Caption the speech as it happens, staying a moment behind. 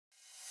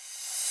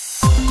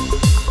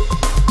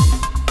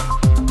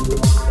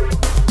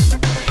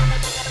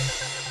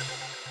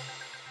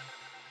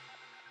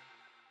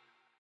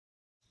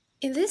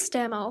In this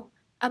demo,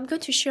 I'm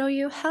going to show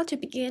you how to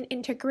begin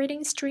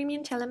integrating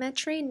streaming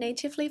telemetry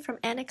natively from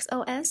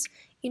NXOS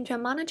into a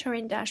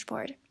monitoring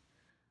dashboard.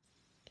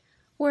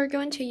 We're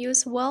going to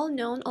use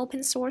well-known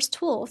open-source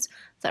tools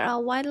that are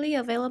widely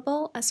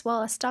available as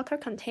well as Docker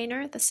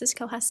container that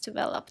Cisco has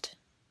developed.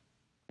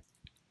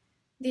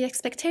 The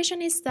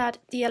expectation is that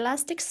the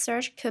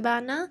Elasticsearch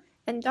Kibana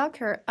and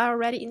Docker are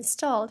already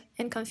installed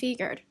and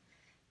configured.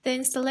 The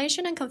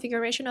installation and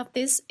configuration of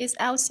this is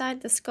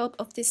outside the scope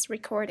of this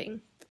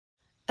recording.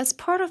 As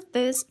part of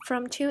this,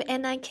 from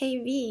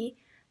 2.nikv,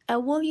 I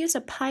will use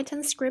a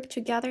Python script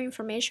to gather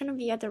information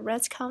via the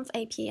ResConf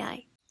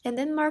API, and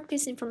then mark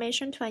this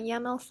information to a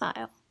YAML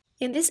file.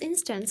 In this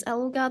instance, I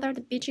will gather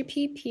the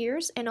BGP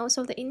peers and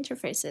also the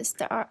interfaces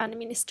that are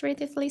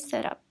administratively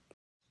set up.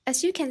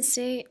 As you can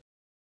see,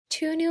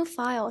 2 new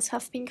files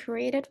have been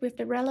created with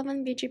the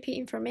relevant BGP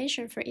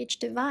information for each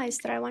device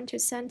that I want to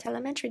send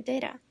telemetry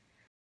data.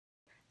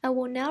 I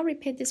will now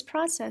repeat this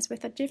process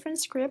with a different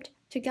script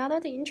to gather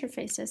the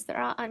interfaces that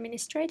are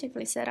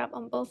administratively set up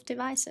on both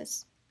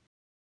devices.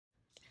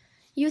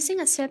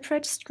 Using a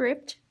separate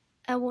script,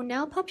 I will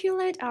now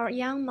populate our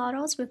YAML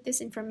models with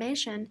this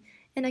information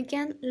and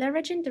again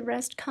leveraging the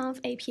ResConf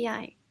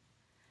API.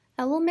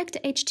 I will make the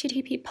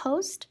HTTP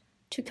post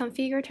to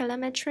configure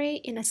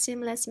telemetry in a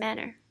seamless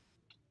manner.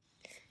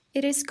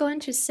 It is going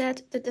to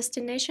set the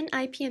destination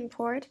IP and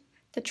port,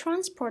 the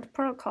transport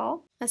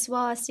protocol, as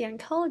well as the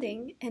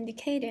encoding and the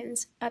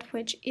cadence at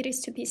which it is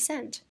to be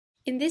sent.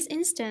 In this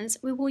instance,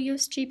 we will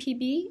use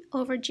GPB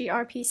over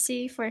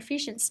gRPC for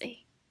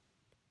efficiency.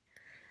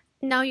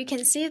 Now you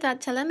can see that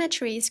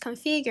telemetry is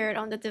configured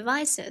on the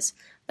devices,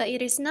 but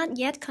it is not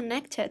yet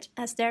connected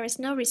as there is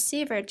no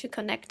receiver to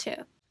connect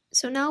to.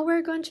 So now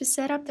we're going to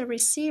set up the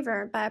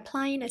receiver by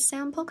applying a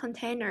sample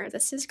container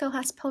that Cisco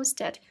has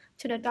posted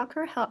to the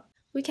Docker Hub.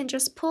 We can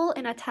just pull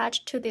and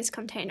attach to this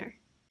container.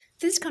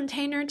 This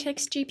container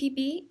takes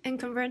GPB and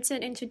converts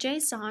it into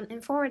JSON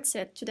and forwards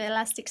it to the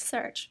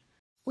Elasticsearch.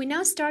 We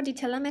now start the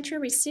telemetry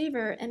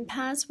receiver and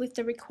pass with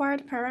the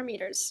required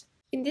parameters.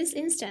 In this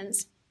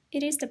instance,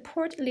 it is the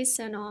port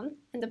listen on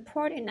and the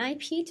port and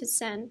IP to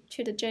send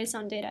to the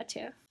JSON data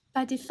to.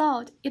 By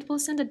default, it will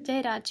send the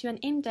data to an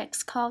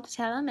index called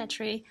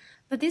telemetry,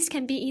 but this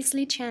can be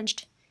easily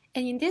changed.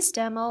 And in this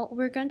demo,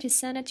 we're going to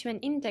send it to an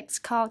index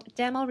called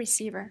demo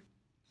receiver.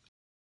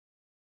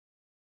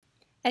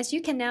 As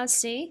you can now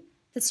see,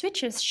 the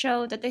switches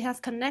show that they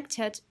have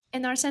connected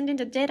and are sending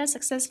the data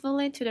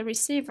successfully to the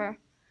receiver.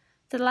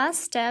 The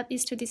last step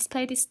is to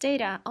display this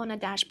data on a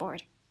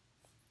dashboard.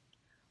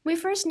 We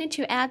first need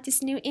to add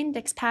this new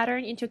index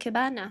pattern into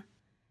Kibana.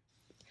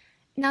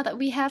 Now that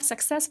we have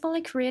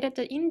successfully created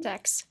the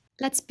index,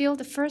 let's build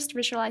the first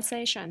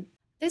visualization.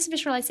 This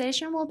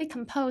visualization will be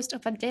composed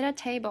of a data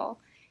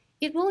table.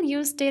 It will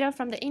use data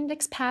from the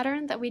index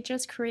pattern that we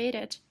just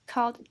created,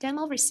 called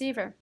demo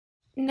receiver.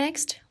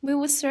 Next, we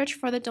will search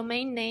for the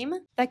domain name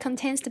that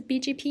contains the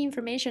BGP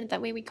information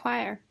that we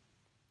require.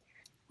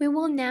 We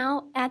will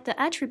now add the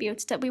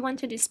attributes that we want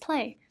to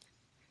display.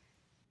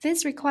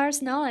 This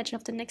requires knowledge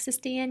of the Nexus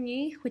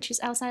DNE, which is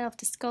outside of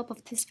the scope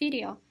of this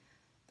video,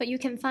 but you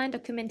can find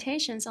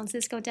documentations on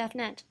Cisco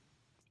DevNet.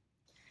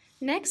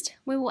 Next,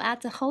 we will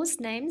add the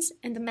host names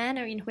and the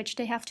manner in which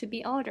they have to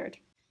be ordered.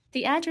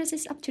 The address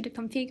is up to the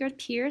configured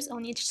peers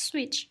on each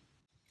switch.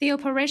 The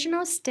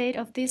operational state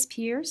of these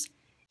peers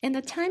and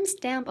the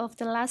timestamp of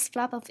the last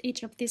flap of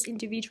each of these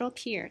individual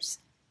peers.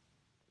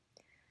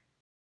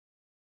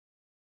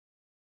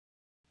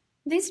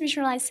 This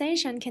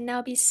visualization can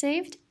now be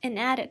saved and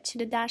added to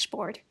the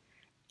dashboard.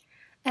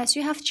 As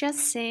you have just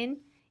seen,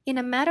 in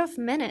a matter of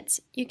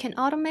minutes, you can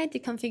automate the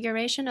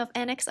configuration of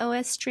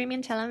NXOS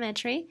streaming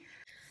telemetry,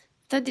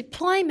 the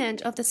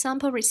deployment of the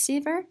sample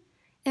receiver,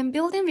 and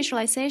building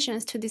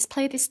visualizations to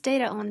display this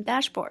data on the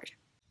dashboard.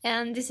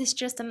 And this is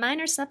just a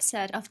minor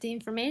subset of the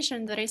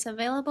information that is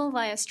available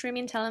via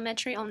streaming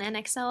telemetry on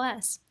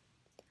NXOS.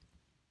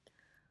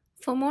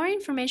 For more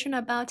information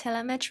about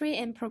telemetry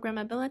and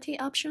programmability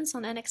options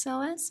on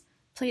NXOS,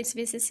 please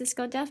visit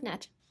Cisco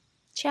DevNet.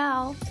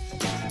 Ciao!